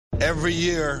Every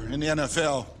year in the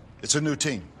NFL, it's a new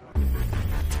team.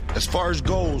 As far as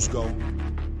goals go,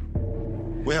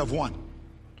 we have one.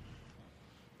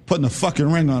 Putting a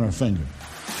fucking ring on our finger.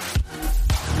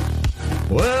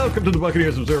 Welcome to the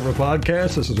Buccaneers Observer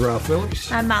Podcast. This is Ralph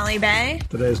Phillips. I'm Molly Bay.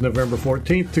 Today is November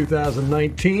 14th,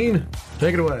 2019.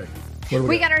 Take it away. What do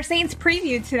We got our Saints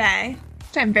preview today,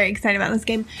 which I'm very excited about this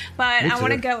game. But I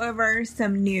want to go over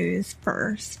some news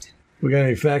first. We got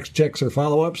any facts, checks, or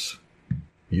follow-ups?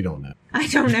 You don't know. I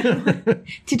don't know.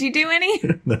 Did you do any?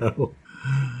 No.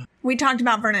 We talked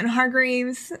about Vernon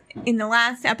Hargreaves in the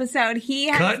last episode. He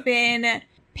has been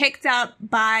picked up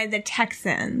by the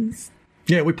Texans.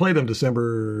 Yeah, we played them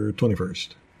December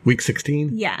 21st, week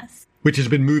 16. Yes. Which has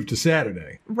been moved to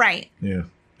Saturday. Right. Yeah,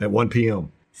 at 1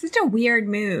 p.m. Such a weird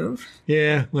move.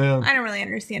 Yeah, well. I don't really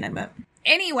understand it, but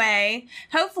anyway,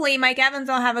 hopefully Mike Evans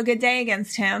will have a good day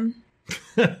against him.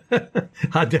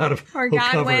 I doubt if or he'll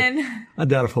Godwin. Cover. I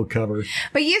doubt if he'll cover.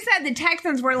 But you said the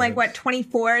Texans were like, what,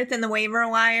 24th in the waiver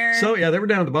wire? So, yeah, they were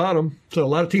down at the bottom. So a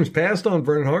lot of teams passed on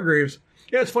Vernon Hargreaves.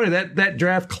 Yeah, it's funny, that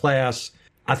draft class,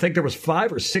 I think there was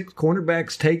 5 or 6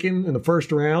 cornerbacks taken in the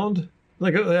first round.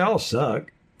 Like, they all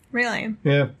suck. Really?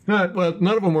 Yeah. Well,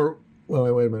 none of them were,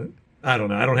 well, wait a minute. I don't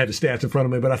know. I don't have the stats in front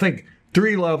of me, but I think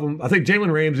 3 of them, I think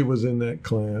Jalen Ramsey was in that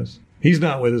class. He's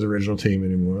not with his original team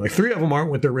anymore. Like 3 of them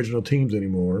aren't with their original teams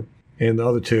anymore. And the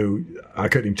other 2, I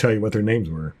couldn't even tell you what their names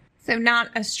were. So not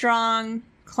a strong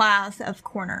class of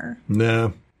corner.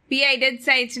 No. BA did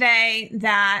say today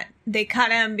that they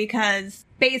cut him because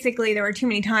basically there were too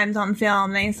many times on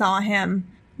film they saw him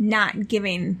not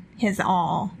giving his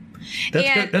all.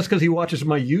 That's because he watches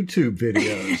my YouTube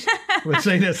videos. I've been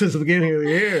saying that since the beginning of the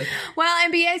year. Well,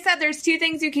 and BA said there's 2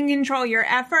 things you can control: your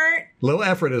effort. Low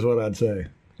effort is what I'd say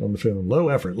on the film. Low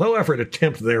effort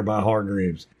attempt there by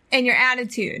Hargreaves. And your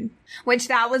attitude, which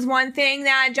that was one thing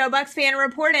that Joe Bucks fan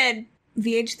reported.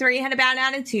 VH3 had a bad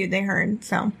attitude, they heard,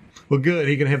 so. Well, good.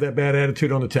 He can have that bad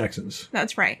attitude on the Texans.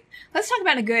 That's right. Let's talk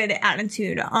about a good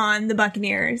attitude on the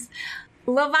Buccaneers.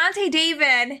 Lavonte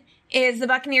David is the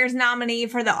Buccaneers nominee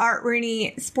for the Art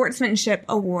Rooney Sportsmanship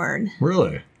Award.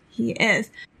 Really? He is.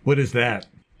 What is that?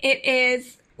 It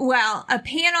is, well, a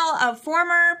panel of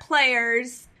former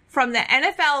players from the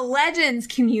NFL Legends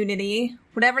community,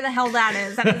 whatever the hell that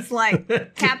is. That is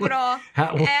like capital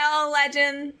L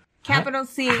Legend, capital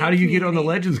C. How do you get on the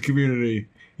Legends community?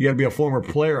 You got to be a former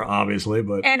player, obviously,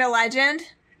 but and a legend.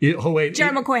 Wait,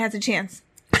 Jerry McCoy has a chance.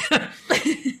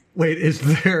 Wait, is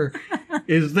there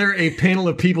a panel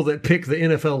of people that pick the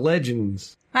NFL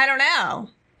legends? I don't know.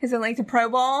 Is it like the Pro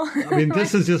Bowl? I mean,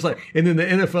 this is just like, and then the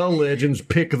NFL legends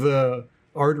pick the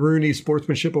Art Rooney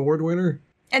Sportsmanship Award winner.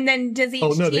 And then does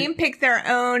each team pick their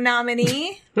own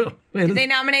nominee? Do they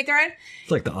nominate their own?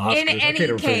 It's like the Oscars. In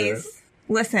any case,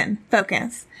 listen,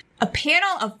 focus. A panel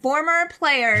of former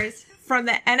players from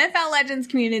the NFL Legends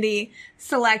community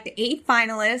select 8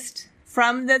 finalists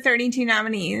from the 32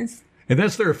 nominees. And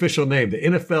that's their official name, the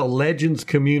NFL Legends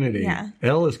community. Yeah.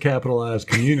 L is capitalized,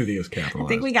 community is capitalized. I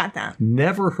think we got that.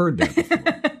 Never heard that before.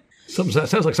 That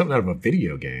sounds like something out of a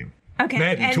video game. Okay.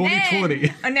 Madden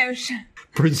 2020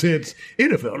 presents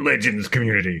NFL Legends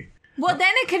community. Well,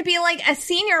 then it could be like a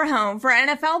senior home for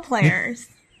NFL players.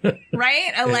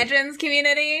 Right? A Legends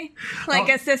community? Like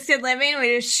assisted living?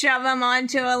 We just shove them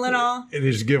onto a little and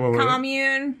just give them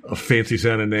commune. A fancy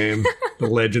sounding name. The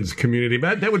Legends community.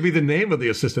 That would be the name of the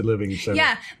assisted living center.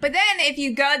 Yeah, but then if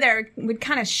you go there, it would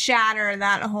kind of shatter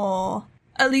that whole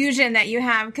illusion that you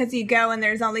have because you go and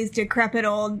there's all these decrepit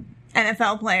old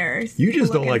NFL players. You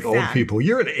just don't like old people.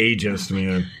 You're an ageist,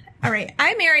 man. All right.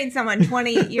 I married someone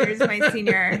 20 years my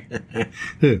senior.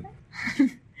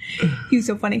 He was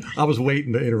so funny. I was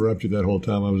waiting to interrupt you that whole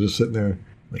time. I was just sitting there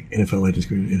like, NFL Legends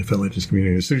community, NFL Legends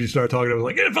community. As soon as you started talking, I was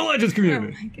like, NFL Legends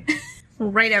community. Oh my God.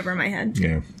 Right over my head.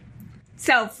 Yeah.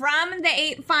 So from the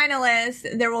 8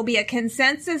 finalists, there will be a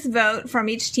consensus vote from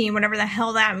each team, whatever the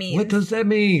hell that means. What does that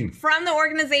mean? From the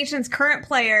organization's current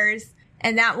players,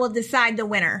 and that will decide the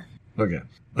winner. Okay.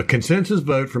 A consensus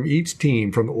vote from each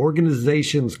team from the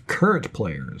organization's current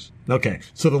players. Okay.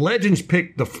 So the Legends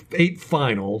picked the 8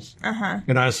 finals. Uh-huh.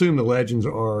 And I assume the Legends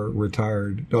are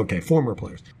retired. Okay. Former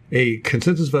players. A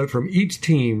consensus vote from each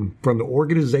team from the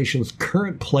organization's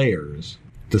current players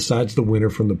decides the winner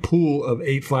from the pool of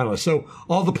 8 finalists. So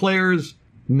all the players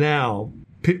now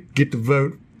get to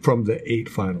vote from the 8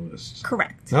 finalists.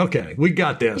 Correct. Okay. We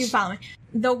got this. You follow me.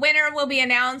 The winner will be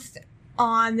announced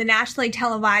on the nationally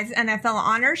televised NFL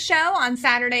Honors Show on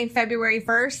Saturday, February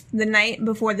 1st, the night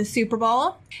before the Super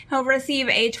Bowl. He'll receive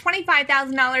a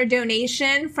 $25,000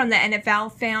 donation from the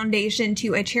NFL Foundation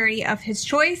to a charity of his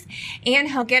choice,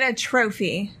 and he'll get a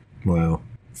trophy. Wow.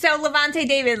 So Levante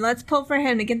David, let's pull for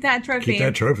him to get that trophy. Get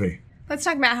that trophy. Let's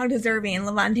talk about how deserving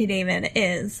Levante David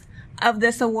is of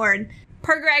this award.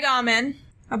 Per Greg Allman,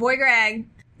 our boy Greg,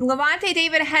 Levante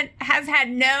David has had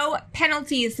no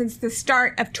penalties since the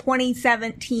start of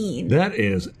 2017. That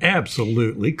is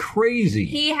absolutely crazy.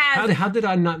 He has. How did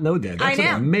I not know that? That's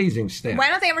an amazing stat. Why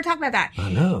don't they ever talk about that?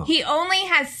 I know. He only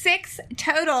has 6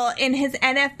 total in his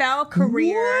NFL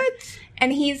career. What?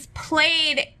 And he's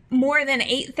played more than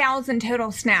 8,000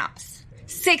 total snaps.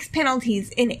 6 penalties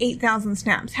in 8,000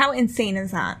 snaps. How insane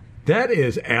is that? That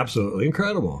is absolutely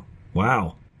incredible.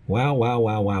 Wow.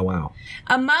 Wow.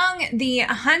 Among the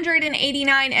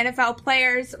 189 NFL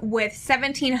players with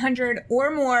 1,700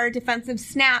 or more defensive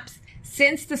snaps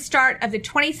since the start of the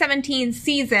 2017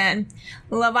 season,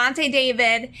 Levante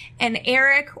David and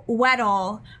Eric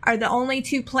Weddle are the only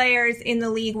 2 players in the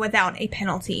league without a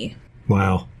penalty.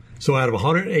 Wow. So out of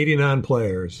 189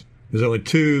 players, there's only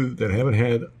 2 that haven't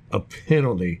had a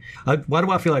penalty. Why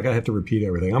do I feel like I have to repeat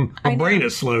everything? My brain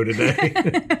is slow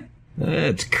today.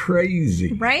 That's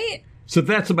crazy. Right? So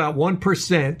that's about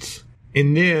 1%.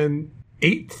 And then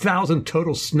 8,000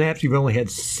 total snaps. You've only had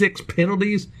 6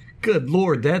 penalties. Good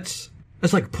Lord, that's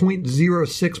like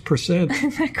 0.06%.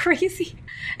 Isn't that crazy?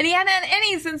 And he hadn't had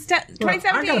any since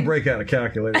 2017. I got to break out a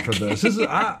calculator for this.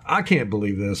 I can't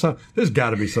believe this. There's got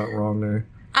to be something wrong there.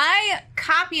 I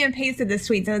copy and pasted this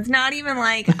tweet, so it's not even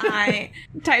like I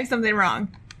typed something wrong.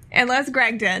 Unless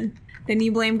Greg did. Then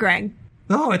you blame Greg.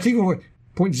 No, it's even more.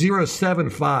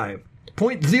 0.075.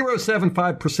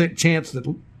 0.075% chance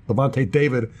that Levante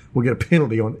David will get a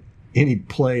penalty on any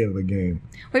play of the game.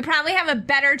 We probably have a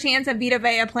better chance of Vita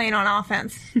Vea playing on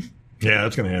offense. Yeah,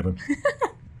 that's going to happen.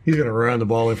 He's going to run the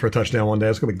ball in for a touchdown one day.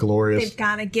 It's going to be glorious. They've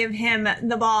got to give him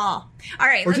the ball. All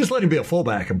right. Or just let him be a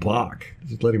fullback and block.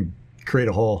 Just let him create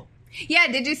a hole. Yeah,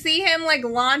 did you see him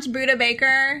launch Buda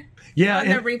Baker? Yeah, on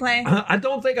the replay. I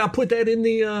don't think I put that in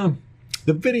the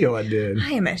video I did.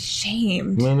 I am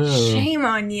ashamed. I know. Shame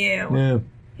on you. Yeah.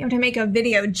 You have to make a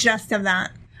video just of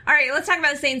that. All right, let's talk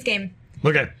about the Saints game.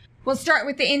 Okay. We'll start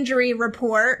with the injury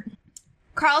report.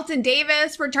 Carlton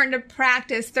Davis returned to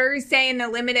practice Thursday in a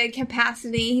limited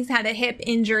capacity. He's had a hip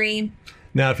injury.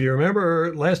 Now, if you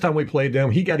remember, last time we played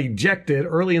them, he got ejected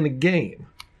early in the game.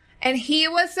 And he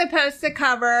was supposed to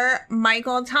cover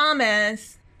Michael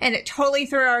Thomas, and it totally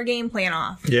threw our game plan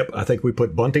off. Yep, I think we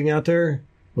put Bunting out there.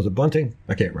 Was it Bunting?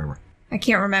 I can't remember. I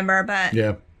can't remember, but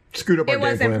yeah, screwed up our game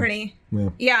plan. It wasn't pretty.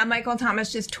 Yeah, Michael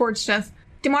Thomas just torched us.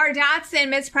 DeMar Dotson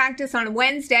missed practice on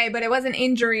Wednesday, but it wasn't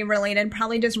injury related.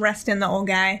 Probably just resting the old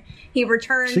guy. He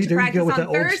returned to practice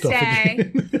on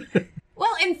Thursday.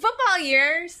 Well, in football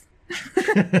years.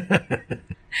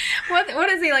 What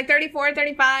is he, 34,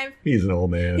 35? He's an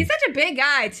old man. He's such a big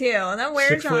guy, too. That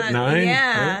wears 6'9"?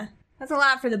 Yeah. That's a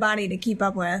lot for the body to keep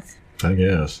up with. I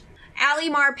guess. Ali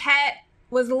Marpet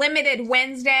was limited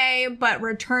Wednesday, but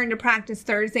returned to practice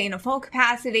Thursday in a full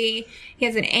capacity. He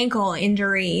has an ankle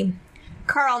injury.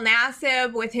 Carl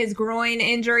Nassib with his groin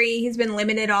injury, he's been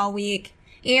limited all week.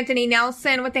 Anthony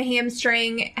Nelson with the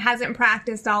hamstring hasn't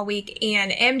practiced all week.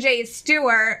 And MJ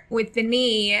Stewart with the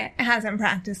knee hasn't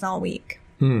practiced all week.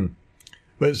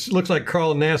 But it looks like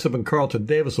Carl Nassib and Carlton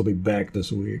Davis will be back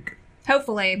this week.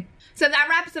 Hopefully. So that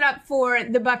wraps it up for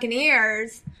the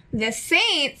Buccaneers. The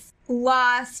Saints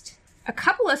lost a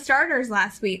couple of starters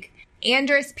last week.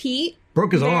 Andres Pete.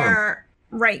 Broke his arm.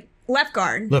 Left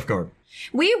guard.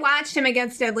 We watched him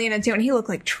against Atlanta, too, and he looked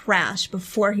like trash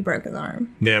before he broke his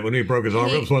arm. Yeah, when he broke his arm,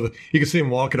 it was one of you could see him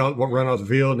run off the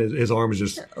field, and his arm was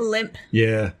just limp.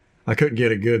 Yeah. I couldn't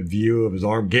get a good view of his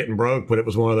arm getting broke, but it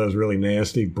was one of those really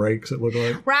nasty breaks, it looked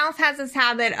like. Ralph has this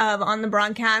habit of, on the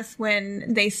broadcast,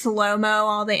 when they slow-mo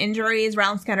all the injuries,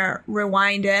 Ralph's got to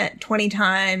rewind it 20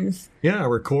 times. Yeah,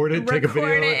 record it, take a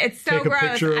video of it. It's so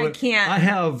gross, I can't. I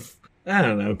have, I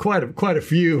don't know, quite a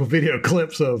few video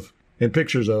clips and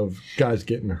pictures of guys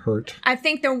getting hurt. I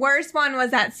think the worst one was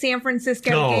that San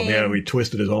Francisco game. Oh, yeah, he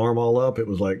twisted his arm all up. It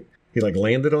was like, he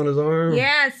landed on his arm.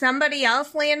 Yeah, somebody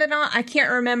else landed on. I can't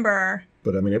remember.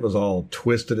 But I mean, it was all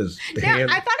twisted. His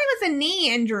hand. I thought it was a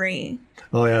knee injury.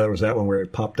 Oh yeah, there was that one where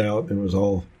it popped out and it was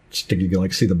all sticky. You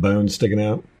could see the bones sticking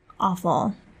out.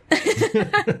 Awful.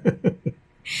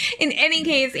 In any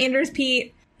case, Andres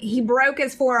Pete, he broke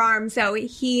his forearm, so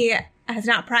he has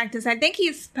not practiced. I think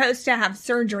he's supposed to have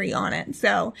surgery on it,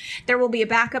 so there will be a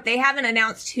backup. They haven't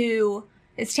announced who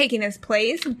is taking his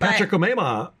place. But Patrick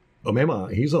Omema,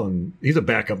 he's a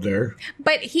backup there.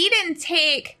 But he didn't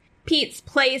take Pete's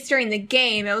place during the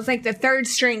game. It was like the third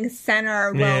string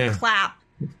center, Will Clapp,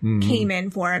 came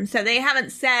in for him. So they haven't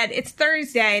said, it's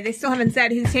Thursday. They still haven't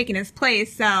said who's taking his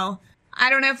place. So I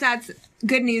don't know if that's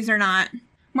good news or not.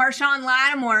 Marshawn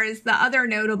Lattimore is the other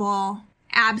notable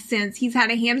absence. He's had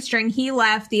a hamstring. He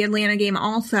left the Atlanta game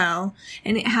also,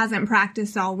 and it hasn't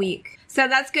practiced all week. So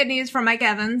that's good news for Mike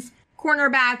Evans.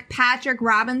 Cornerback Patrick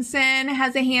Robinson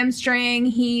has a hamstring.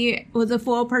 He was a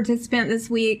full participant this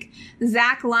week.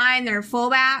 Zach Line, their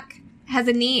fullback, has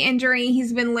a knee injury.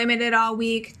 He's been limited all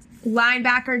week.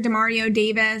 Linebacker Demario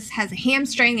Davis has a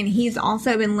hamstring, and he's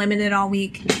also been limited all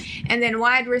week. And then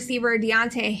wide receiver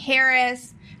Deontay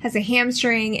Harris has a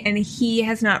hamstring, and he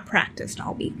has not practiced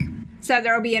all week. So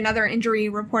there will be another injury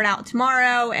report out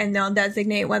tomorrow, and they'll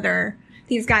designate whether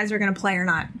these guys are going to play or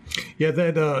not. Yeah,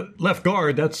 that left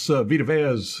guard, that's Vita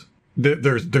Vea's.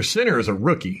 Their center is a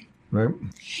rookie, right?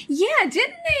 Yeah,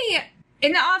 didn't they?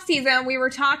 In the offseason, we were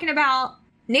talking about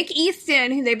Nick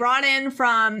Easton, who they brought in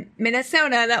from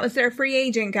Minnesota. That was their free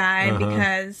agent guy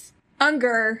because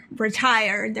Unger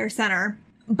retired, their center.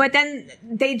 But then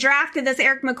they drafted this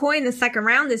Eric McCoy in the second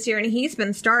round this year, and he's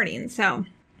been starting. So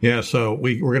yeah, so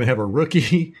we're going to have a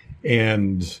rookie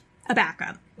and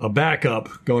a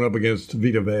backup going up against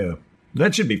Vita Vea.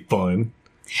 That should be fun.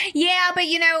 Yeah, but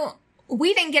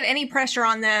we didn't get any pressure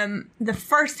on them the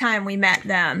first time we met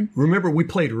them. Remember, we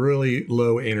played really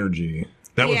low energy.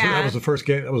 That was the first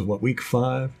game. That was what, week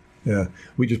 5? Yeah,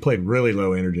 we just played really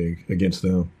low energy against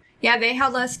them. Yeah, they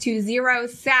held us to 0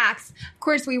 sacks. Of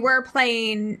course, we were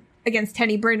playing against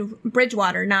Teddy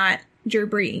Bridgewater, not Drew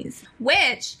Brees,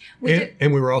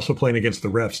 and we were also playing against the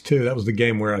refs too. That was the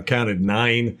game where I counted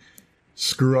 9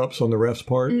 screw-ups on the refs'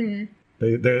 part.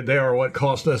 They are what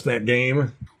cost us that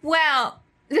game. Well,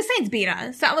 the Saints beat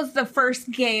us. That was the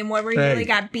first game where we really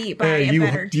got beat by a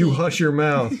better team. You hush your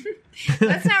mouth.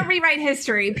 Let's not rewrite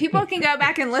history. People can go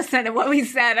back and listen to what we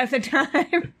said at the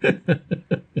time.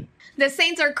 The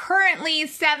Saints are currently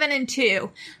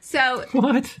 7-2. So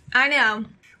what? I know.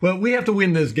 Well, we have to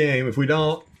win this game. If we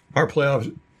don't, our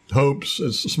playoff hopes,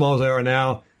 as small as they are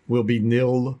now, will be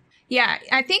nil. Yeah,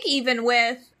 I think even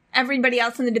with everybody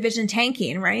else in the division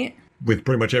tanking, right? With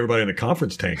pretty much everybody in the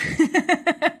conference tanking.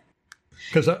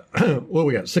 Because, what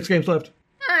we got, 6 games left?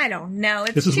 I don't know.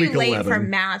 It's too late 11. For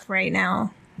math right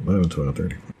now. 11, 12,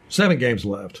 13. 7 games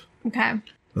left. Okay.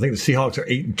 I think the Seahawks are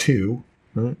 8-2.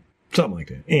 Right? Something like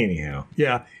that. Anyhow.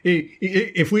 Yeah.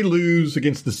 If we lose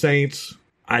against the Saints,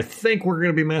 I think we're going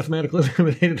to be mathematically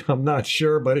eliminated. I'm not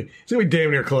sure, but it's going to be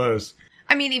damn near close.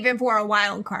 I mean, even for a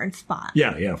wild card spot.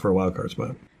 Yeah, for a wild card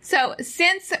spot. So,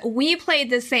 since we played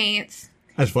the Saints...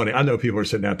 That's funny. I know people are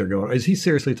sitting out there going, is he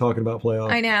seriously talking about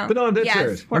playoffs? I know. But no, I'm dead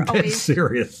serious. I'm dead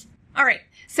serious. All right.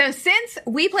 So, since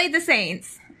we played the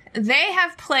Saints, they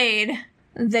have played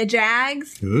the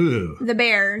Jags, the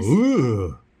Bears,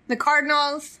 the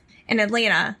Cardinals, and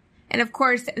Atlanta. And, of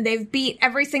course, they've beat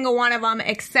every single one of them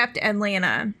except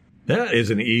Atlanta. That is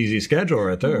an easy schedule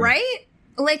right there. Right?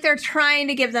 Like they're trying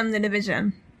to give them the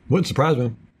division. Wouldn't surprise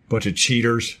me. Bunch of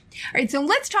cheaters. All right, so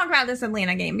let's talk about this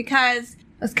Atlanta game because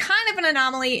it was kind of an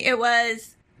anomaly. It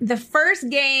was the first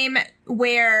game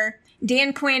where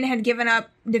Dan Quinn had given up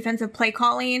defensive play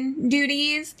calling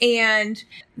duties, and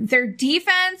their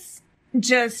defense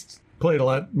just played a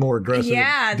lot more aggressive.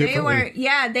 Yeah,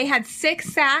 they had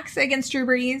 6 sacks against Drew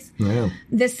Brees. Yeah.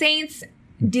 The Saints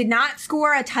did not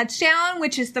score a touchdown,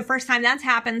 which is the first time that's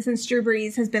happened since Drew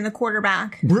Brees has been the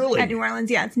quarterback. Really? At New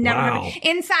Orleans. Yeah, it's never happened.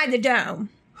 Inside the dome.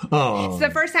 Oh. It's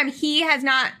the first time he has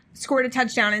not scored a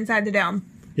touchdown inside the dome.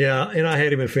 Yeah, and I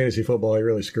had him in fantasy football. He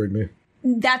really screwed me.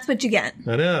 That's what you get.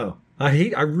 I know.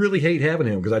 I really hate having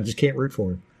him because I just can't root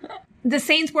for him. The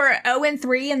Saints were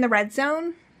 0-3 in the red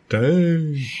zone.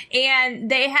 Dang. And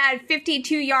they had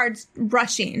 52 yards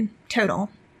rushing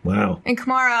total. Wow. And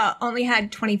Kamara only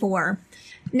had 24.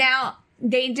 Now,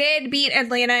 they did beat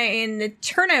Atlanta in the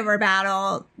turnover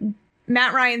battle.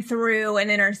 Matt Ryan threw an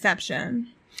interception.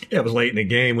 Yeah, it was late in the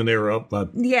game when they were up by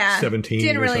 17.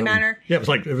 Didn't really matter. Yeah,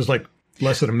 it was like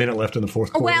less than a minute left in the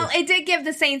fourth quarter. Well, it did give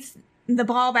the Saints the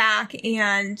ball back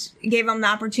and gave them the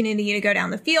opportunity to go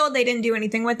down the field. They didn't do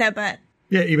anything with it, but...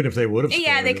 Yeah, even if they would have scored,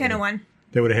 yeah, they could have won.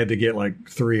 They would have had to get like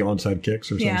 3 onside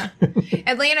kicks or something. Yeah.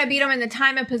 Atlanta beat them in the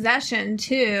time of possession,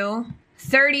 too.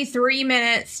 33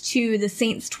 minutes to the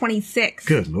Saints' 26.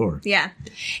 Good Lord. Yeah.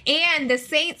 And the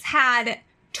Saints had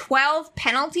 12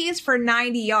 penalties for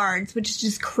 90 yards, which is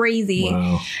just crazy.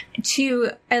 Wow.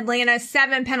 To Atlanta,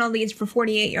 7 penalties for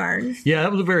 48 yards. Yeah,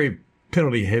 that was a very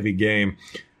penalty-heavy game.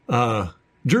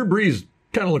 Drew Brees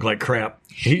kind of looked like crap.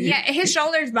 His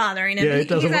shoulder's bothering him. Yeah,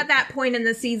 He's at that point in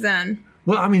the season.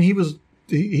 Well, I mean,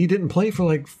 he didn't play for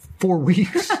like 4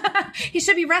 weeks. He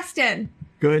should be rested.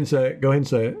 Go ahead and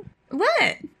say it.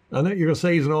 What? I know you're going to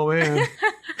say he's an old man.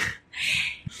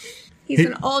 He's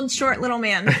an old, short little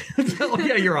man. Oh,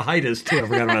 yeah, you're a heightist, too. I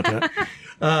forgot about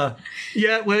that.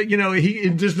 Yeah, well, it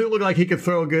just didn't look like he could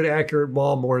throw a good, accurate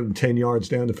ball more than 10 yards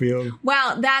down the field.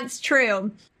 Well, that's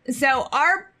true. So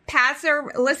our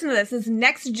passer, listen to this is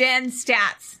next gen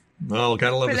stats. Oh,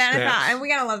 gotta love For the the NFL, stats. and we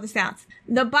gotta love the stats.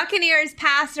 The Buccaneers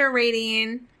passer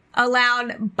rating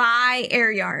allowed by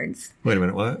air yards. Wait a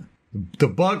minute, what? The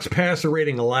Bucks passer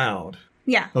rating allowed.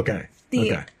 Yeah. Okay.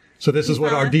 Okay. So this is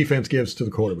what our defense gives to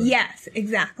the quarterback. Yes,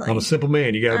 exactly. I'm a simple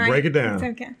man. You got to break it down.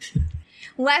 It's okay.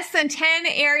 Less than 10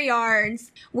 air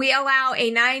yards, we allow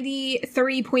a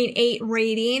 93.8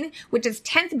 rating, which is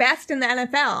 10th best in the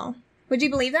NFL. Would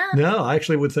you believe that? No, I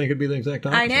actually would think it'd be the exact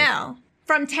opposite. I know.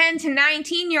 From 10 to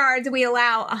 19 yards, we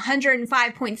allow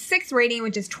 105.6 rating,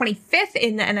 which is 25th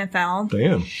in the NFL.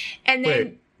 Damn. And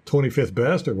then Wait, 25th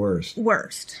best or worst?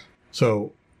 worst.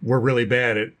 So we're really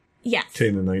bad at Yes.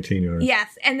 10 to 19 yards.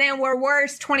 Yes, and then we're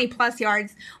worse 20 plus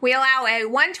yards. We allow a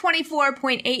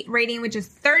 124.8 rating, which is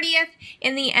 30th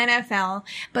in the NFL.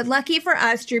 But lucky for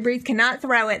us, Drew Brees cannot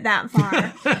throw it that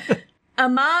far.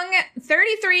 Among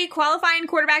 33 qualifying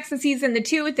quarterbacks this season, the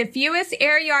two with the fewest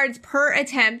air yards per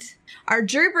attempt are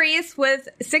Drew Brees with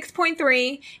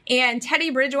 6.3 and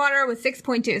Teddy Bridgewater with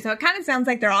 6.2. So it kind of sounds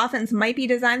like their offense might be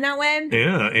designed that way.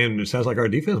 Yeah, and it sounds like our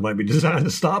defense might be designed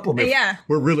to stop them. Yeah.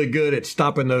 We're really good at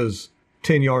stopping those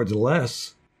 10 yards or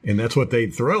less, and that's what they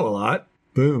throw a lot.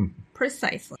 Boom.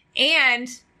 Precisely. And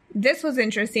this was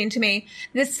interesting to me.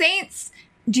 The Saints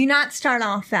do not start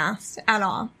off fast at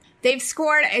all. They've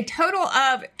scored a total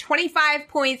of 25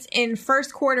 points in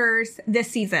first quarters this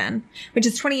season, which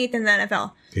is 28th in the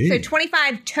NFL. Gee. So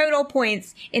 25 total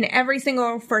points in every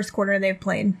single first quarter they've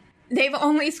played. They've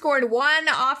only scored one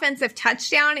offensive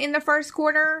touchdown in the first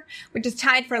quarter, which is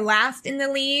tied for last in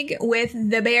the league with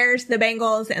the Bears, the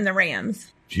Bengals, and the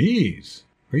Rams. Jeez.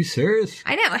 Are you serious?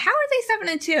 I know. How are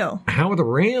they 7-2? How are the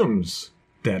Rams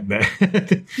that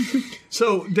bad?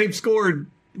 So they've scored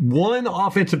one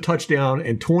offensive touchdown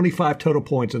and 25 total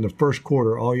points in the first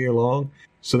quarter all year long.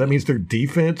 So that means their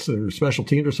defense or special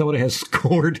teams or somebody has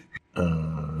scored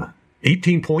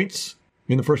 18 points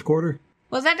in the first quarter.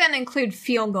 Well, that doesn't include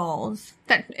field goals.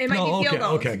 That it might be field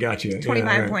goals. Okay, gotcha.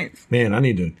 25 points. Man, I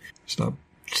need to stop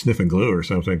sniffing glue or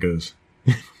something because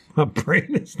my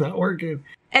brain is not working.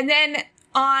 And then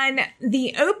on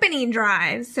the opening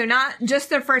drive, so not just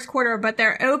their first quarter, but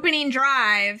their opening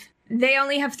drive, they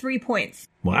only have 3 points.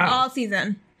 Wow. All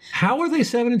season. How are they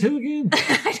 7-2 again?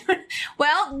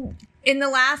 Well, in the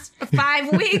last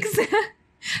 5 weeks,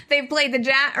 they've played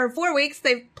 4 weeks,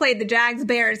 they've played the Jags,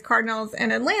 Bears, Cardinals,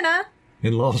 and Atlanta.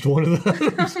 And lost one of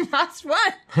those. Lost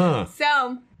one. Huh.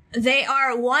 So they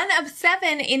are 1 of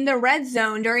 7 in the red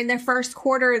zone during the first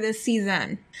quarter of this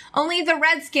season. Only the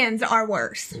Redskins are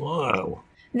worse. Whoa.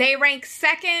 They rank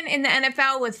second in the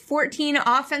NFL with 14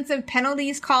 offensive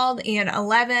penalties called and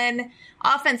 11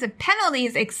 offensive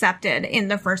penalties accepted in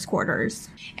the first quarters.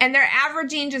 And they're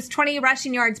averaging just 20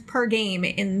 rushing yards per game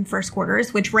in first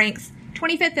quarters, which ranks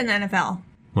 25th in the NFL.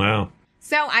 Wow.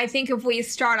 So I think if we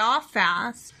start off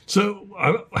fast. So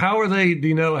how are they, do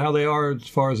you know how they are as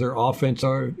far as their offense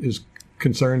is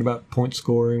concerned about point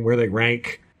scoring, where they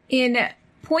rank? In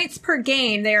points per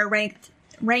game, they are ranked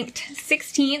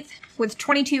 16th with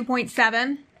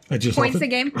 22.7 points a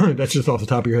game. That's just off the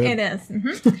top of your head? It is.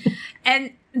 Mm-hmm.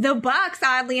 And the Bucks,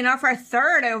 oddly enough, are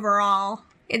third overall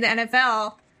in the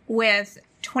NFL with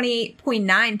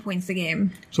 28.9 points a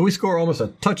game. So we score almost a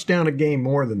touchdown a game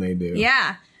more than they do.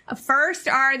 Yeah. First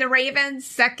are the Ravens.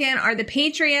 Second are the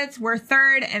Patriots. We're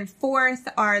third. And fourth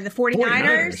are the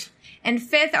 49ers. And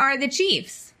fifth are the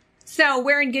Chiefs. So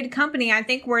we're in good company. I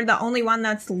think we're the only one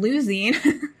that's losing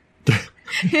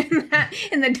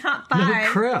in the top 5. No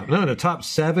crap. No, the top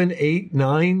 7, 8,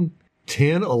 9,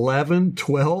 10, 11,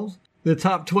 12. The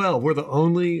top 12. We're the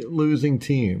only losing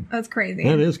team. That's crazy.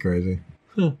 That is crazy.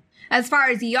 Huh. As far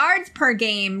as yards per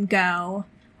game go,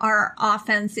 our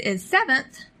offense is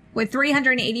 7th with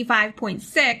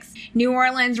 385.6. New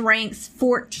Orleans ranks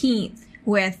 14th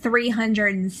with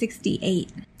 368.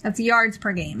 That's yards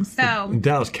per game. So And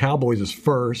Dallas Cowboys is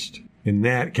first in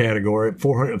that category at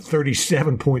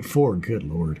 437.4. Good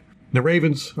Lord. The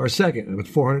Ravens are second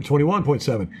with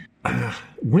 421.7.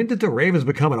 When did the Ravens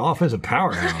become an offensive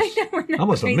powerhouse? I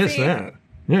must have missed that.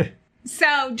 Yeah.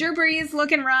 So Drew Brees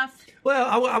looking rough. Well,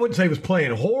 I wouldn't say he was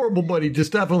playing horrible, but he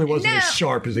just definitely wasn't as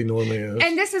sharp as he normally is.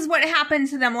 And this is what happened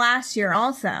to them last year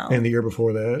also. And the year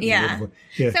before that. Yeah. So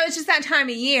it's just that time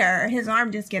of year. His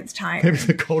arm just gets tired. Maybe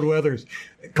the cold weather's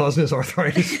causing his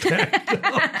arthritis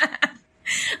attack.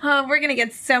 Oh, we're going to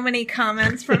get so many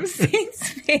comments from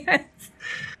Saints fans.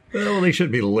 Well, they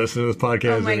shouldn't be listening to this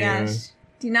podcast Oh my anyway. gosh.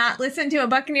 Do not listen to a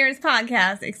Buccaneers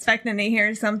podcast expecting to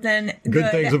hear something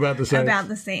good things about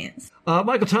the Saints.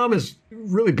 Michael Thomas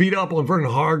really beat up on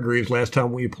Vernon Hargreaves last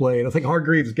time we played. I think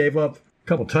Hargreaves gave up a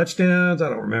couple touchdowns. I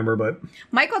don't remember, but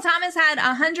Michael Thomas had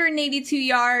 182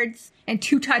 yards and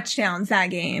 2 touchdowns that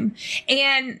game.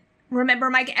 And remember,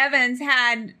 Mike Evans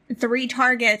had 3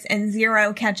 targets and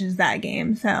 0 catches that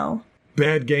game. So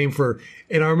bad game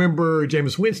and I remember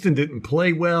Jameis Winston didn't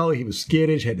play well. He was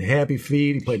skittish, had happy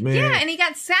feet. He played man. Yeah, and he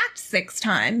got sacked 6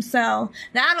 times. So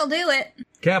that'll do it.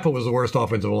 Kappa was the worst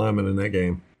offensive lineman in that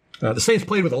game. The Saints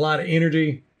played with a lot of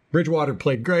energy. Bridgewater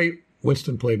played great.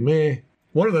 Winston played meh.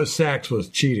 One of those sacks was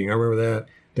cheating. I remember that.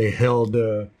 They held,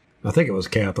 I think it was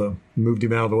Kappa, moved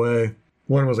him out of the way.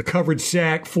 One was a coverage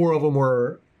sack. 4 of them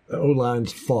were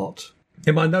O-line's fault.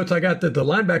 In my notes, I got that the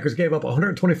linebackers gave up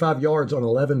 125 yards on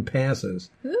 11 passes.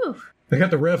 Ooh. I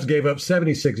got the refs gave up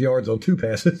 76 yards on 2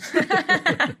 passes.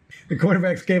 The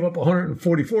quarterbacks gave up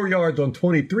 144 yards on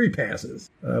 23 passes.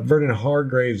 Vernon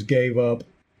Hargreaves gave up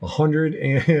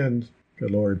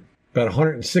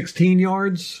 116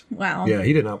 yards. Wow. Yeah,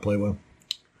 he did not play well.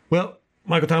 Well,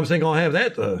 Michael Thomas ain't going to have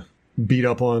that beat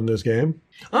up on this game.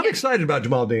 I'm excited about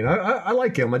Jamal Dean. I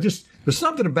like him. There's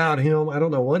something about him. I don't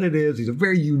know what it is. He's a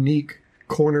very unique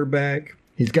cornerback.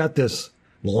 He's got this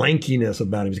lankiness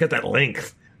about him. He's got that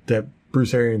length that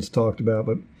Bruce Arians talked about.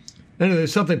 But anyway,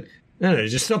 there's something,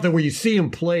 just something where you see him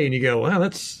play and you go, wow,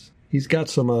 he's got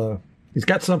something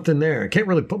there. I can't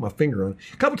really put my finger on it.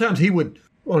 A couple times he would,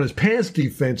 on his pass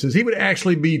defenses, he would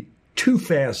actually be too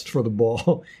fast for the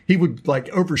ball. He would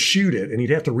overshoot it and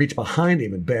he'd have to reach behind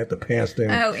him and bat the pass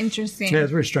down. Oh, interesting. Yeah,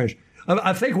 it's very strange.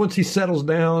 I think once he settles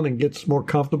down and gets more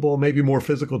comfortable, maybe more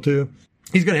physical too,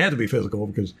 he's going to have to be physical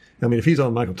because, if he's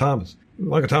on Michael Thomas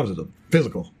is a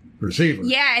physical receiver.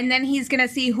 Yeah, and then he's going to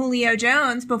see Julio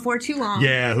Jones before too long.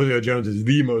 Yeah, Julio Jones is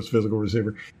the most physical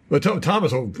receiver. But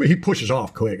Thomas, he pushes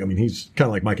off quick. He's kind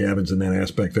of like Mike Evans in that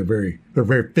aspect. They're very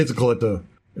physical at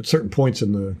certain points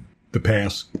in the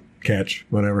pass, catch,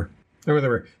 whatever.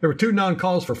 Remember, there were 2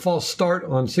 non-calls for false start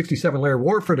on 67 Larry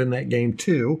Warford in that game,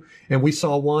 too. And we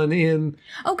saw one in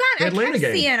the Atlanta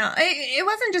game. Seeing it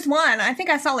wasn't just one. I think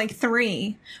I saw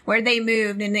 3 where they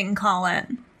moved and didn't call it.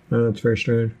 That's very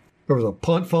strange. There was a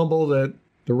punt fumble that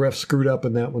the ref screwed up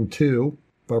in that one, too.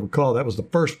 If I recall, that was the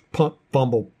first punt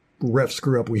fumble ref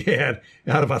screw-up we had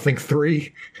out of, I think,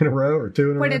 3 in a row or 2 in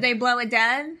a row. Where did they blow it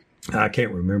dead? I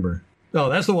can't remember. No,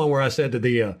 that's the one where I said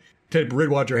that Ted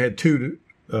Bridgewater had 2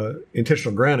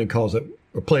 intentional grounding calls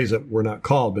or plays that were not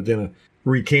called, but then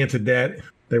recanted that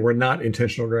they were not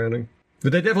intentional grounding.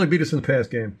 But they definitely beat us in the past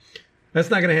game. That's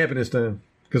not going to happen this time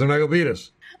because they're not going to beat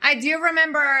us. I do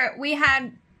remember we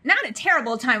had not a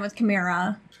terrible time with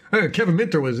Kamara. Kevin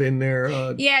Minter was in there.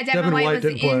 Devin White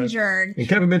was injured. And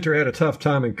Kevin Minter had a tough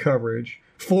time in coverage.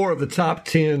 4 of the top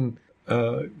 10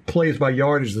 plays by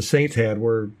yardage the Saints had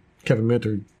were Kevin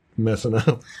Minter messing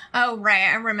up. Oh,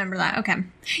 right. I remember that. Okay.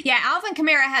 Yeah, Alvin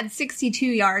Kamara had 62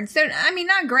 yards. So,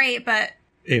 not great, but...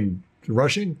 In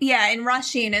rushing? Yeah, in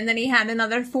rushing. And then he had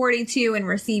another 42 in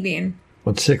receiving.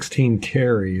 On 16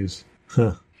 carries.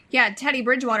 Huh. Yeah, Teddy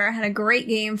Bridgewater had a great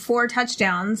game, 4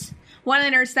 touchdowns, 1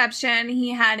 interception.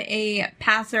 He had a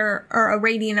passer or a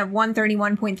rating of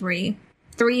 131.3,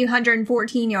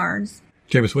 314 yards.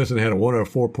 Jameis Winston had a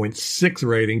 104.6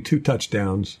 rating, 2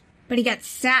 touchdowns. But he got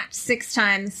sacked 6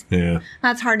 times. Yeah.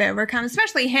 That's hard to overcome,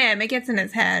 especially him. It gets in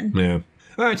his head. Yeah.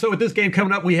 All right, so with this game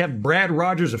coming up, we have Brad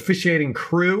Rogers officiating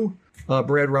crew.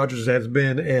 Brad Rogers has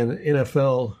been an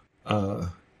NFL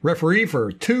referee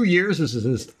for 2 years. This is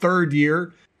his 3rd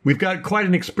year. We've got quite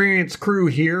an experienced crew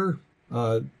here.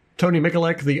 Tony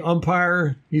Mikulek, the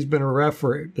umpire, he's been a ref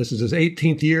this is his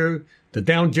 18th year. The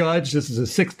down judge, this is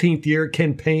his 16th year,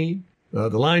 Ken Payne. The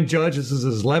line judge, this is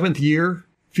his 11th year.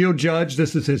 Field judge,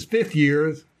 this is his 5th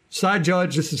year. Side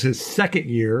judge, this is his 2nd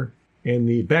year. And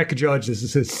the back judge, this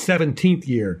is his 17th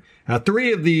year. Now,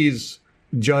 3 of these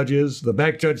judges, the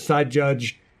back judge, side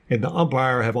judge, and the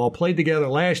umpire, have all played together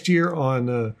last year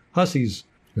on Hussey's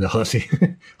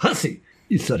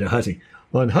He's such a hussy.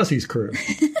 On Hussey's crew.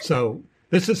 So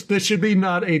this should be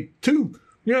not we're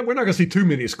not going to see too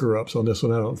many screw-ups on this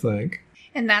one, I don't think.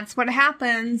 And that's what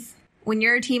happens. When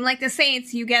you're a team like the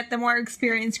Saints, you get the more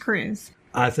experienced crews.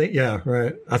 I think, yeah,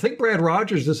 right. I think Brad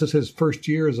Rogers, this is his 1st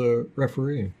year as a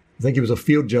referee. I think he was a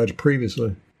field judge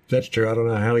previously. If that's true, I don't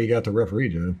know how he got the referee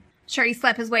job. Sure, he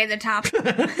slept his way to the top.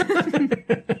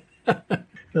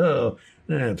 Oh,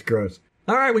 that's gross.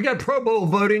 All right, we got Pro Bowl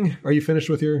voting. Are you finished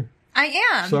with your I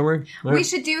am. summary? Right. We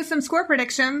should do some score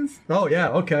predictions. Oh, yeah,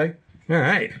 okay. All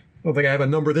right. I don't think I have a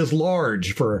number this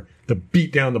large for the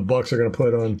beat down the Bucs are going to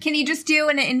put on. Can you just do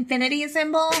an infinity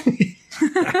symbol?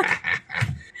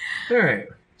 All right.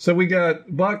 So we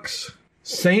got Bucks,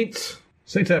 Saints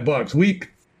at Bucks,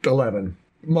 week 11.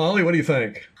 Molly, what do you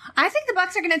think? I think the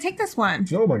Bucks are going to take this one.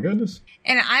 Oh, my goodness.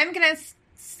 And I'm going to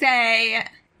say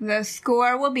the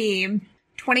score will be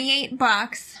 28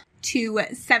 Bucks to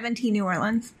 17 New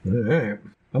Orleans. All right.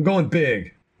 I'm going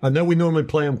big. I know we normally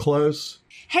play them close.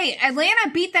 Hey,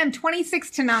 Atlanta beat them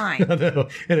 26-9. I know.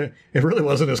 And it really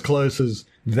wasn't as close as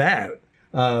that.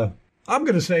 I'm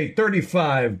going to say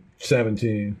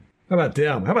 35-17. How about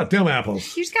them? How about them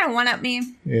apples? You just got to one-up me.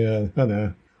 Yeah, I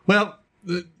know. Well,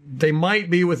 they might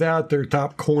be without their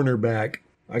top cornerback.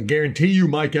 I guarantee you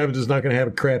Mike Evans is not going to have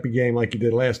a crappy game like he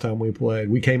did last time we played.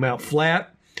 We came out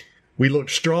flat. We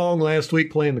looked strong last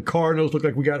week playing the Cardinals. Looked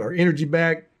like we got our energy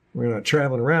back. We're not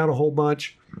traveling around a whole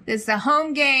bunch. It's a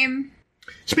home game.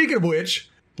 Speaking of which,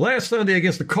 last Sunday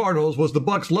against the Cardinals was the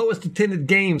Bucs' lowest attended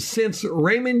game since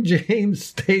Raymond James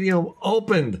Stadium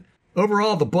opened.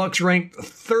 Overall, the Bucs ranked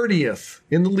 30th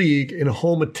in the league in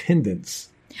home attendance.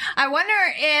 I wonder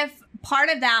if part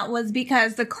of that was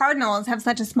because the Cardinals have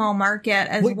such a small market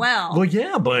as well. Well,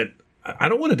 yeah, but I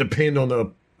don't want to depend on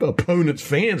the opponent's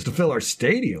fans to fill our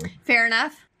stadium. Fair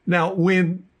enough. Now,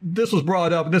 when this was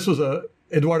brought up, this was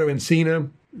Eduardo Encina,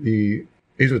 he's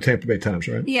with the Tampa Bay Times,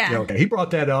 right? Yeah. Okay. He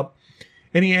brought that up,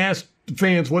 and he asked the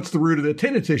fans, what's the root of the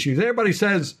attendance issues? Everybody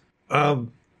says, well,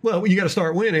 you got to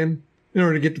start winning in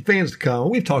order to get the fans to come.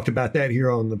 We've talked about that here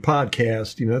on the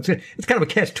podcast. You know, it's kind of a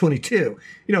catch-22. You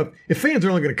know, if fans are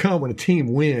only going to come when a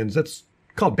team wins, that's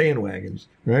called bandwagons,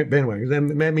 right? Bandwagons.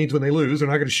 That means when they lose, they're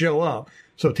not going to show up.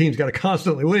 So a team's got to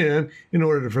constantly win in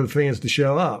order for the fans to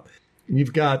show up. And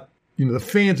you've got, the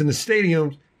fans in the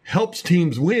stadium helps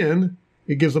teams win.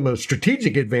 It gives them a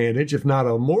strategic advantage, if not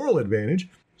a moral advantage.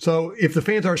 So if the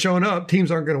fans aren't showing up, teams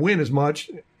aren't going to win as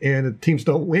much. And if teams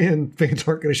don't win, fans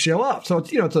aren't going to show up. So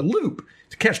it's, it's a loop.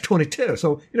 It's a catch-22.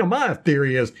 So, my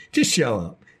theory is just show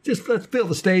up. Just let's fill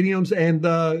the stadiums and,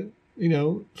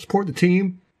 support the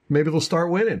team. Maybe they'll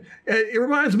start winning. It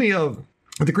reminds me of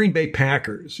the Green Bay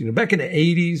Packers. Back in the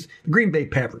 80s, the Green Bay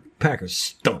Packers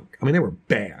stunk. I mean, they were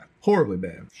bad. Horribly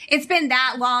bad. It's been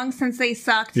that long since they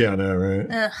sucked. Yeah, I know, right?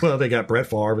 Ugh. Well, they got Brett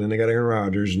Favre and then they got Aaron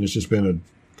Rodgers, and it's just been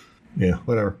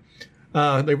whatever.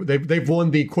 They've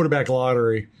won the quarterback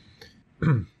lottery,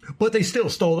 but they still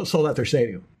sold out their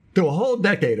stadium. Through a whole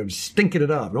decade of stinking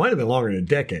it up. It might have been longer than a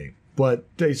decade, but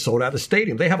they sold out the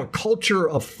stadium. They have a culture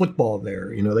of football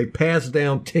there. They pass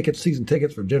down season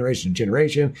tickets from generation to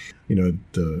generation.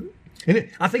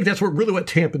 I think that's what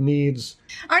Tampa needs.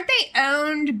 Aren't they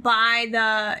owned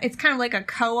by it's kind of like a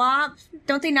co-op?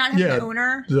 Don't they not have an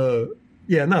owner?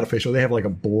 Not official. They have like a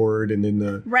board, and then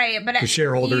the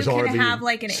shareholders you are can the have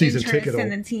like an season interest ticket in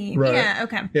the team. Right. Yeah,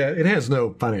 okay. Yeah, it has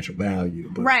no financial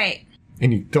value. But, right.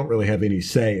 And you don't really have any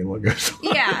say in what goes on.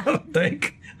 Yeah. I don't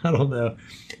think. I don't know.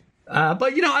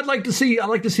 But I'd like to see the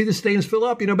stadiums fill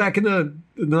up. Back in the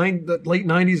late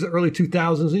 90s, early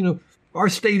 2000s, our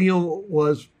stadium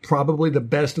was probably the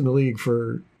best in the league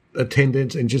for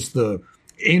attendance and just the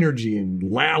energy and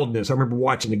loudness. I remember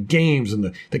watching the games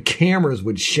and the cameras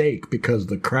would shake because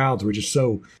the crowds were just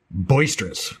so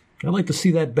boisterous. I'd like to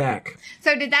see that back.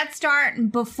 So did that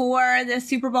start before the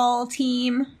Super Bowl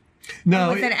team? No.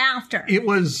 Or was it after? It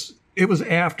was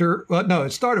after. Well, no,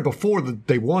 it started before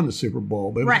they won the Super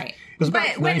Bowl. But right. It was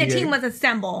about when the team was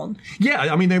assembled. Yeah,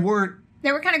 I mean, they weren't.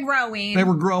 They were kind of growing. They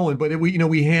were growing, but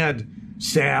we had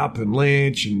Sapp and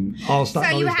Lynch and all stuff.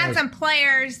 So you had some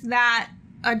players that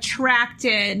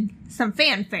attracted some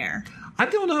fanfare. I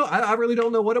don't know. I really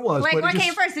don't know what it was. Like, what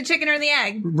came first, the chicken or the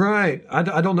egg? Right. I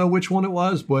don't know which one it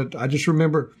was, but I just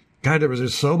remember, God, there was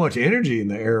just so much energy in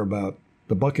the air about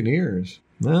the Buccaneers.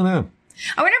 I don't know.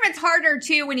 I wonder if it's harder,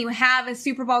 too, when you have a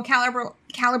Super Bowl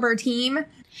caliber team,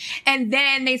 and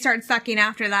then they start sucking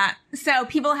after that. So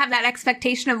people have that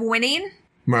expectation of winning.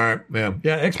 Right. Yeah.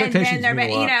 Yeah. Expectations. And then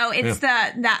it's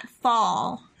that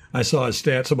fall. I saw a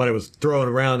stat. Somebody was throwing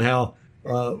around how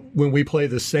when we play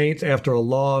the Saints after a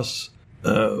loss,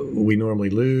 we normally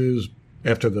lose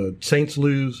after the Saints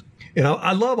lose. And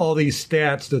I love all these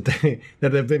stats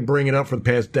that they've been bringing up for the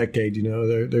past decade.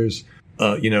 There's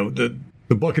the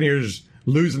Buccaneers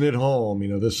losing at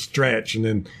home, this stretch, and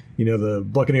then the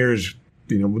Buccaneers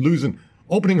losing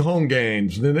opening home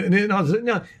games. And then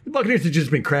the Buccaneers have just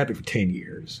been crappy for 10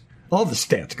 years. All the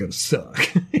stats are going to suck.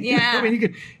 Yeah. I mean, you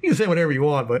can say whatever you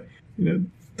want, but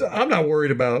I'm not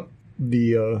worried about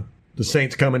the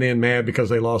Saints coming in mad because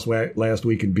they lost last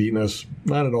week and beating us.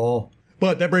 Not at all.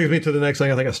 But that brings me to the next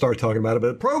thing. I think I started talking about it.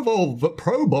 But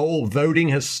Pro Bowl voting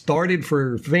has started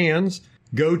for fans.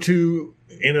 Go to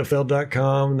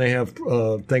NFL.com. They have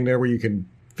a thing there where you can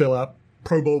fill out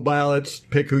Pro Bowl ballots,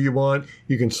 pick who you want.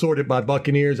 You can sort it by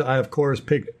Buccaneers. I, of course,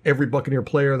 picked every Buccaneer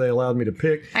player they allowed me to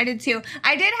pick. I did too.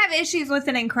 I did have issues with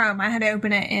it in Chrome. I had to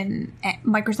open it in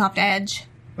Microsoft Edge.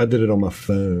 I did it on my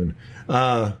phone.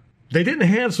 They didn't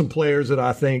have some players that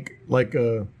I think, like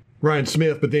Ryan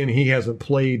Smith, but then he hasn't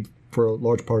played for a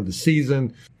large part of the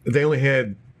season. They only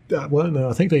had,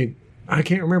 I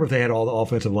can't remember if they had all the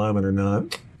offensive linemen or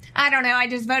not. I don't know. I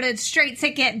just voted straight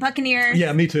ticket Buccaneers.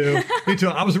 Yeah, me too. Me too.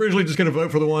 I was originally just going to vote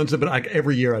for the ones, but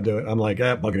every year I do it. I'm like,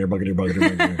 Buccaneer.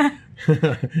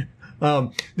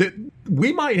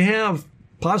 We might have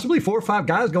possibly 4 or 5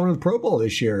 guys going to the Pro Bowl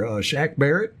this year. Shaq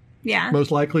Barrett,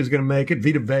 most likely is going to make it.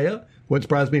 Vita Vea, wouldn't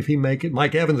surprise me if he make it.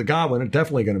 Mike Evans, a Godwin, are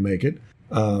definitely going to make it.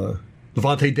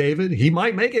 Levante David, he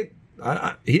might make it.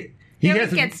 He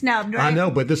always gets snubbed, right? I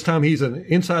know, but this time he's an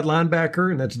inside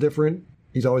linebacker, and that's different.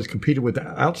 He's always competed with the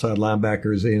outside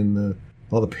linebackers in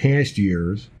all the past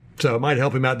years. So it might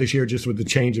help him out this year just with the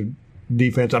change of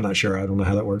defense. I'm not sure. I don't know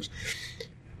how that works.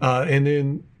 And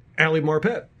then Ali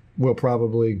Marpet will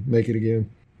probably make it again.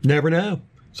 Never know.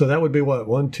 So that would be what?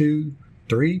 1, 2,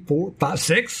 3, 4, 5,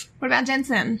 6? What about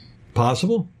Jensen?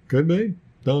 Possible. Could be.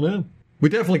 Don't know. We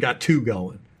definitely got 2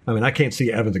 going. I mean, I can't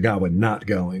see Evans and Godwin not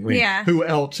going. I mean, who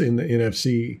else in the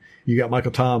NFC? You got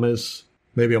Michael Thomas,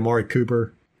 maybe Amari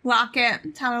Cooper.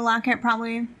 Tyler Lockett,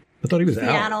 probably. I thought he was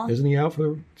Seattle. out. Isn't he out for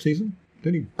the season?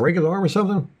 Did he break his arm or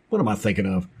something? What am I thinking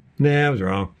of? Nah, I was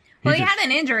wrong. Well, he had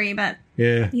an injury, but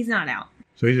he's not out.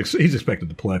 So he's expected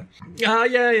to play.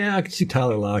 Yeah, I can see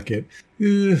Tyler Lockett.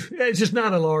 It's just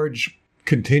not a large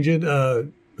contingent.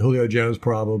 Julio Jones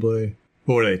probably.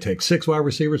 What do they take? 6 wide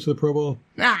receivers to the Pro Bowl?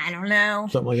 I don't know.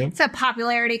 Something like that? It's a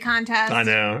popularity contest. I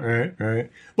know. All right.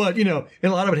 But, and a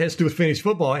lot of it has to do with fantasy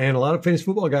football, and a lot of fantasy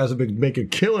football guys have been making a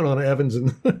killing on Evans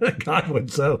and Godwin,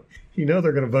 so they're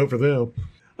going to vote for them.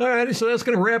 All right, so that's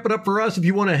going to wrap it up for us. If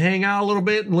you want to hang out a little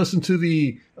bit and listen to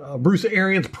the Bruce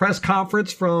Arians press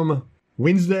conference from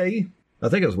Wednesday. I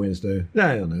think it was Wednesday.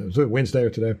 I don't know. Was it Wednesday or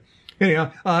today?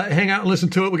 Anyhow, hang out and listen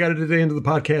to it. We got it at the end of the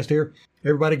podcast here.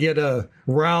 Everybody get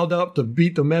riled up to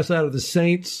beat the mess out of the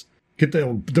Saints. Get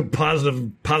the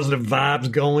positive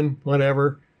vibes going,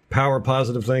 whatever. Power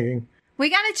positive thinking.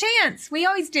 We got a chance. We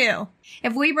always do.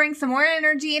 If we bring some more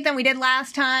energy than we did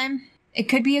last time, it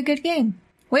could be a good game.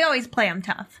 We always play them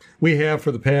tough. We have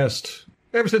for the past,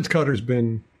 ever since Cutter's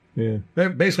been,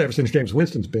 basically ever since James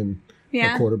Winston's been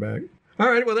a quarterback. All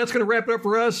right, well, that's going to wrap it up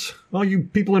for us. All you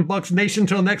people in Bucs Nation,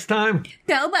 until next time.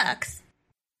 Go Bucs.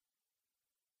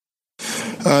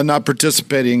 Not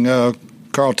participating,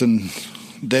 Carlton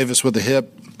Davis with the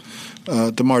hip.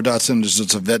 DeMar Dotson is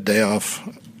just a vet day off.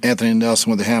 Anthony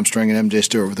Nelson with the hamstring and MJ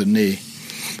Stewart with the knee.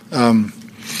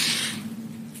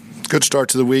 Good start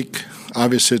to the week.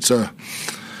 Obviously, it's an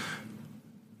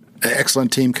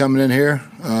excellent team coming in here.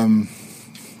 A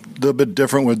little bit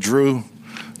different with Drew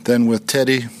than with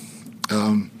Teddy.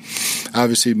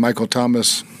 Obviously, Michael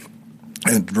Thomas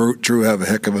and Drew have a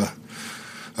heck of a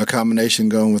combination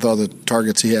going with all the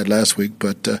targets he had last week.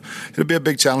 But it'll be a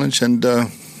big challenge, and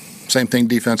same thing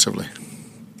defensively.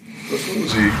 What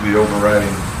was the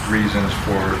overriding reasons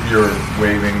for your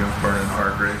waiving of Vernon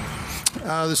Hargrave?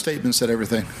 The statement said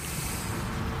everything.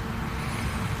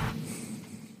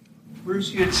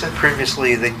 Bruce, you had said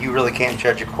previously that you really can't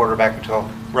judge a quarterback until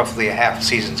roughly a half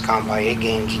season's gone by, 8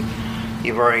 games.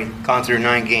 You've already gone through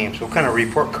 9 games. What kind of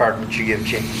report card would you give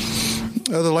James?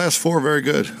 The last 4 very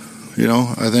good.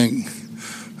 I think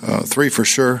 3 for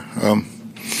sure.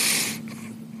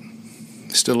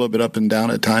 Still a little bit up and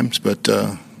down at times, but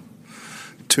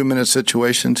 2-minute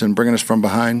situations and bringing us from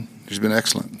behind, he's been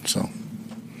excellent. So,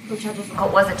 Coach, how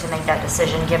difficult was it to make that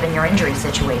decision given your injury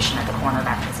situation at the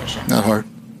cornerback position? Not hard.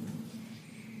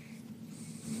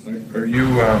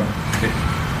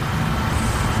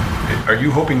 Are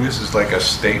you hoping this is like a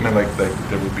statement, like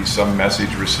there would be some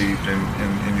message received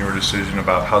in your decision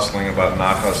about hustling, about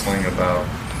not hustling, about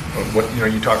what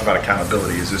you talk about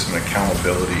accountability? Is this an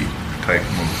accountability type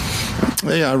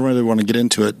move? Yeah, I don't really want to get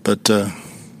into it, but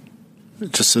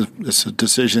it's a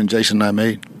decision Jason and I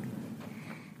made.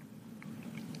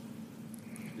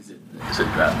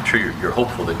 I'm sure you're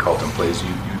hopeful that Carlton plays.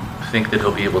 You think that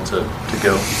he'll be able to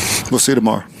go? We'll see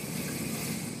tomorrow.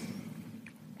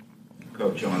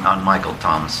 Coach, on Michael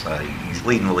Thomas, he's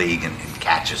leading the league in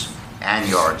catches and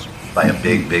yards by a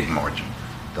big margin.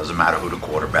 Doesn't matter who the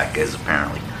quarterback is,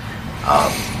 apparently.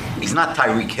 He's not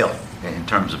Tyreek Hill in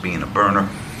terms of being a burner.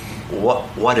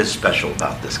 What is special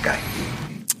about this guy?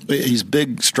 He's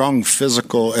big, strong,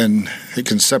 physical, and he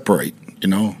can separate.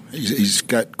 He's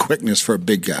got quickness for a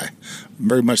big guy,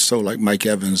 very much so like Mike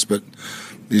Evans, but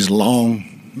he's long.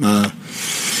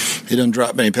 He doesn't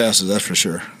drop many passes, that's for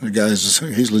sure. The guy's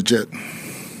he's legit.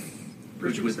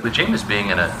 With Jameis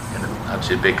being in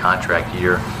obviously a big contract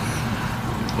year,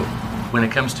 when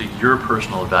it comes to your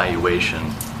personal evaluation,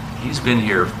 he's been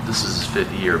here, this is his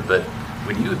 5th year, but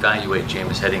when you evaluate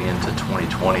Jameis heading into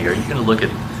 2020, are you going to look at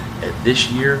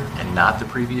this year and not the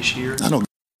previous year? I don't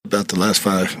care about the last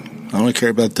 5. I only care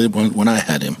about the one when I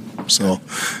had him. So,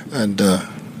 and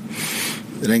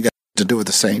it ain't got to do with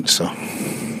the Saints, so.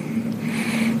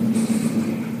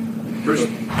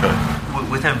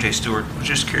 With MJ Stewart, I was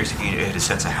just curious if you had a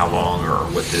sense of how long or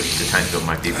what the time zone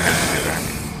might be for him to get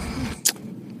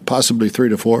back. Possibly 3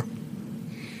 to 4.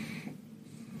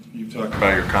 You talked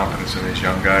about your confidence in these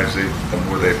young guys. The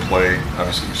more they play,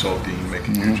 obviously you saw Dean make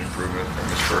a huge improvement from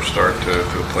his first start to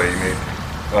the play he made.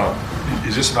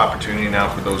 Is this an opportunity now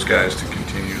for those guys to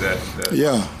continue that?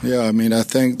 Yeah. I mean, I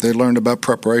think they learned about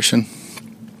preparation,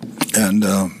 and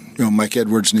Mike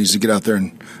Edwards needs to get out there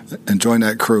and join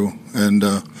that crew. And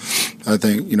I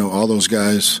think all those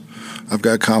guys, I've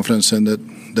got confidence in that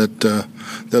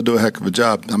they'll do a heck of a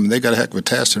job. I mean, they got a heck of a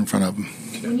task in front of them.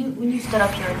 When you stood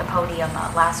up here at the podium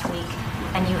last week,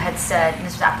 and you had said, and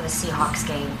this was after the Seahawks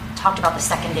game, talked about the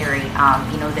secondary,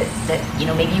 that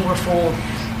maybe you were fooled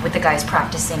with the guys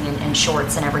practicing in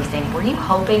shorts and everything. Were you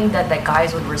hoping that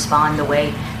guys would respond the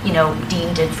way,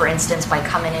 Dean did, for instance, by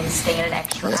coming in, staying an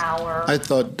extra hour?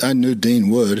 I knew Dean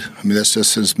would. I mean, that's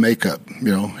just his makeup.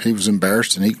 He was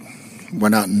embarrassed and he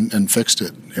went out and fixed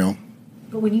it,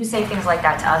 But when you say things like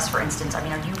that to us, for instance, I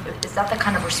mean, is that the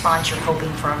kind of response you're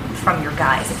hoping from your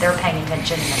guys, that they're paying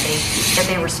attention and that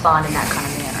they respond in that kind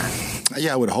of manner?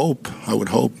 Yeah, I would hope. I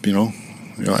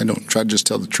don't try to just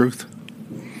tell the truth.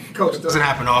 Coach, it doesn't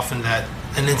happen often that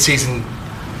an in-season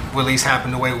release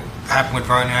happened the way it happened with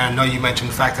Vernon. I know you mentioned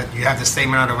the fact that you have the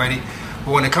statement out already,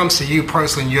 but when it comes to you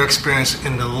personally and your experience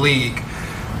in the league,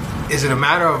 is it a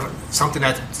matter of something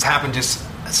that's happened just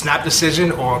a snap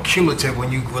decision or cumulative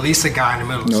when you release a guy in the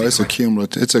middle of the season? No,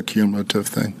 it's a cumulative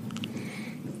thing.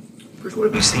 Bruce, what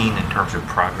have you seen in terms of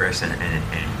progress and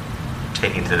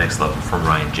taking to the next level from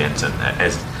Ryan Jensen,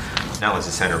 as not as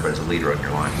a center but as a leader on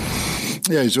your line?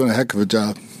 Yeah, he's doing a heck of a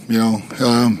job.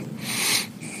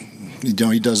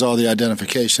 He does all the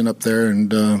identification up there,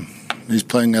 and he's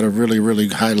playing at a really, really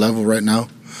high level right now.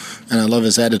 And I love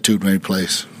his attitude when he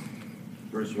plays.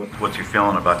 Bruce, what's your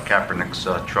feeling about Kaepernick's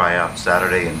tryout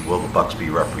Saturday, and will the Bucs be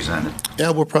represented? Yeah,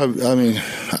 we'll probably. I mean,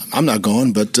 I'm not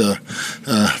going, but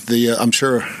I'm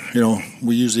sure.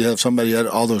 We usually have somebody at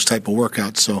all those type of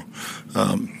workouts. So,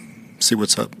 see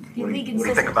what's up. What do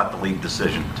you think about the league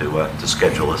decision to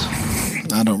schedule this?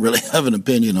 I don't really have an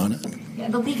opinion on it. Yeah,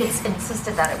 the league has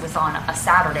insisted that it was on a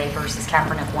Saturday versus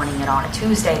Kaepernick wanting it on a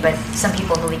Tuesday, but some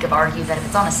people in the league have argued that if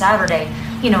it's on a Saturday,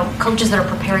 coaches that are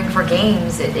preparing for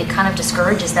games, it kind of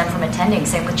discourages them from attending,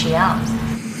 same with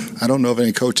GMs. I don't know of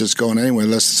any coaches going anywhere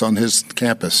unless it's on his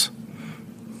campus.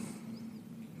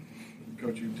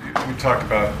 Coach, you talked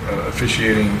about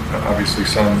officiating, obviously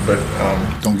some, but...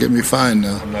 don't get me fined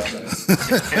now. I'm not trying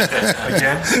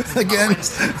to... Again?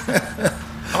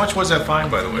 How much was that fine,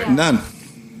 by the way? Yeah. None.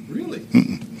 Really?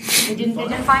 They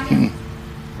didn't find you?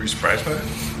 Were you surprised by that?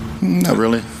 Not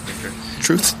really. Okay.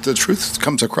 The truth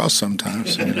comes across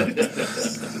sometimes.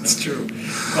 It's true.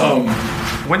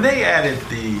 When they added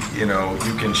you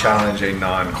can challenge a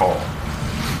non-call,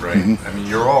 right? Mm-hmm. I mean,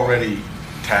 you're already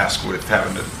tasked with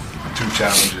having 2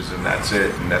 challenges, and that's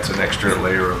it, and that's an extra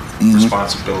layer of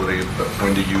responsibility of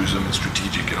when to use them and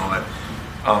strategic and all that.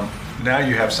 Now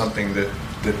you have something that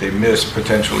they missed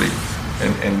potentially,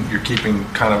 and you're keeping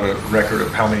kind of a record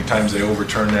of how many times they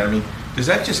overturn that. I mean, does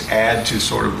that just add to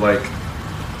sort of like,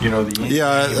 the...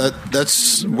 Yeah,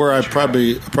 that's where I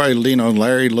probably lean on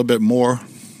Larry a little bit more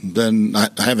than I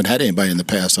haven't had anybody in the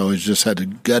past. I always just had to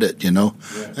gut it, Yeah.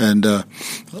 And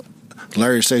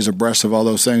Larry stays abreast of all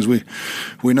those things. We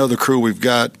know the crew we've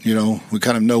got, we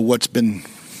kind of know what's been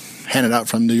handed out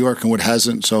from New York and what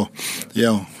hasn't. So,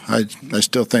 I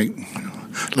still think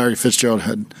Larry Fitzgerald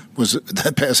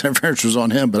that pass interference was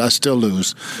on him, but I still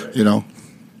lose,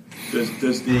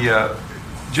 Does the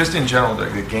just in general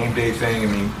the game day thing? I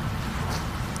mean,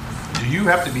 do you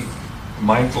have to be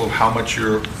mindful of how much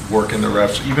you're working the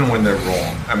refs, even when they're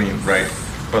wrong? I mean, right?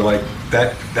 But like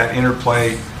that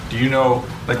interplay. Do you know,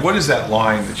 like, what is that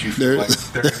line that you feel like?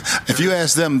 If you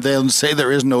ask them, they'll say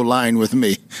there is no line with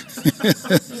me.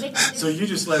 So you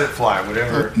just let it fly,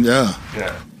 whatever. Yeah.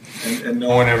 And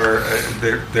no one ever.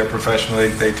 They're professional.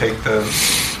 They take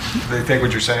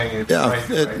what you're saying. Yeah, right.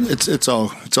 It's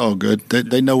all good.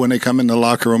 They know when they come in the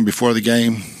locker room before the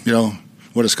game,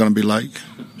 what it's going to be like.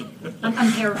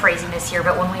 I'm paraphrasing this here,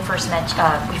 but when we first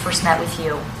met with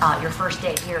you, your first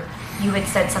day here, you had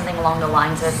said something along the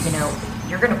lines of,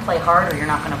 you're going to play hard or you're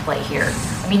not going to play here.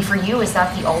 I mean, for you, is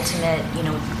that the ultimate,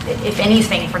 if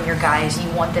anything from your guys, you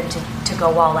want them to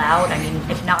go all out? I mean,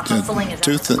 if not hustling, is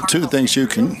two things you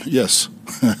can, yes.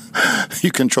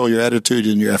 You control your attitude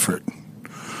and your effort.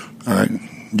 All right.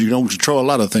 You don't control a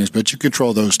lot of things, but you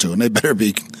control those two, and they better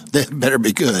be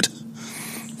good.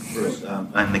 Bruce,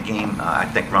 in the game, I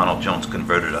think Ronald Jones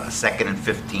converted a 2nd and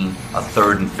 15, a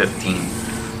 3rd and 15.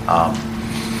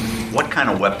 What kind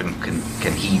of weapon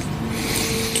can he,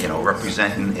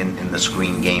 represent in the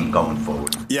screen game going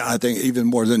forward? Yeah, I think even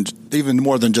more than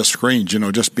just screens.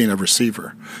 Just being a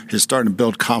receiver, he's starting to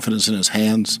build confidence in his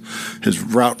hands. His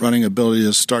route running ability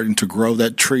is starting to grow.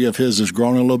 That tree of his is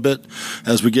growing a little bit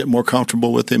as we get more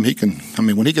comfortable with him. He can. I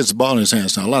mean, when he gets the ball in his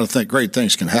hands, now a lot of great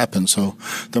things can happen. So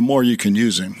the more you can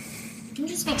use him. Can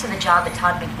you speak to the job that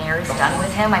Todd McNair has done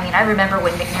with him? I mean, I remember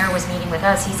when McNair was meeting with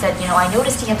us, he said, I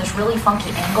noticed he had this really funky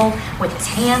angle with his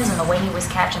hands and the way he was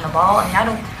catching the ball. I mean,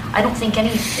 I don't think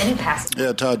any passes.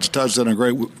 Yeah, Todd's done a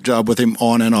great job with him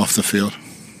on and off the field.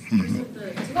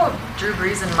 Mm-hmm. About Drew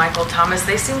Brees and Michael Thomas,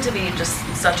 they seem to be just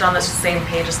such on the same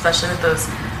page, especially with those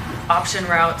option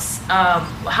routes.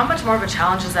 How much more of a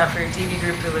challenge is that for your DB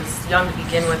group who was young to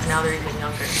begin with, now they're even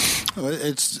younger?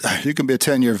 You can be a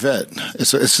 10-year vet.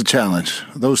 It's a challenge.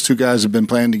 Those two guys have been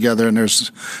playing together, and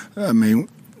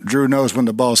Drew knows when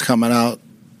the ball's coming out,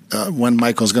 when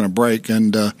Michael's going to break,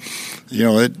 and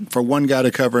for one guy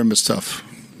to cover him, it's tough.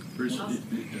 Bruce,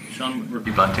 Sean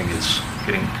Murphy-Bunting has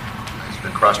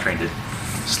been cross-trained to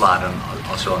slot him,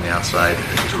 also on the outside.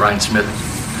 Is Ryan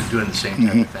Smith doing the same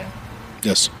type of thing?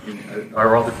 Yes.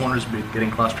 Are all the corners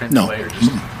getting cross-trained no. that way, or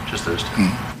just those two?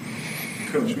 Mm-hmm.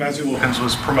 Coach, Matthew Wilkins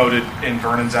was promoted in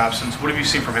Vernon's absence. What have you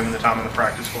seen from him in the time in the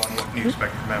practice squad, and what can you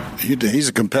expect from him? He's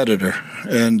a competitor,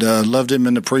 and loved him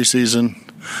in the preseason.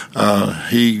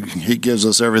 He gives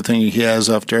us everything he has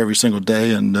after every single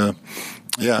day, and I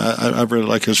really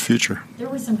like his future. There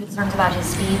was some concerns about his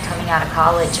speed coming out of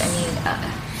college. I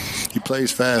mean, he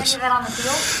plays fast. Any of that on the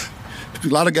field? A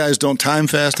lot of guys don't time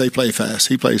fast; they play fast.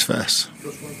 He plays fast.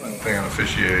 Thing on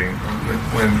officiating,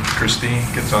 when Christine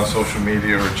gets on social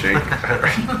media or Jake,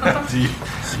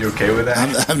 you okay with that?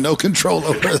 I have no control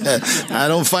over that. I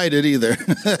don't fight it either.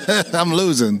 I'm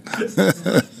losing.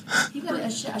 You got a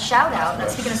shout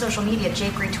out. Speaking of social media,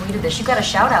 Jake retweeted this. You got a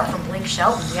shout out from Blake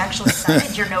Shelton. He actually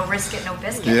cited your no risk it, no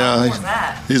biscuit. Yeah, How cool was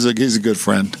that? He's a good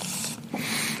friend.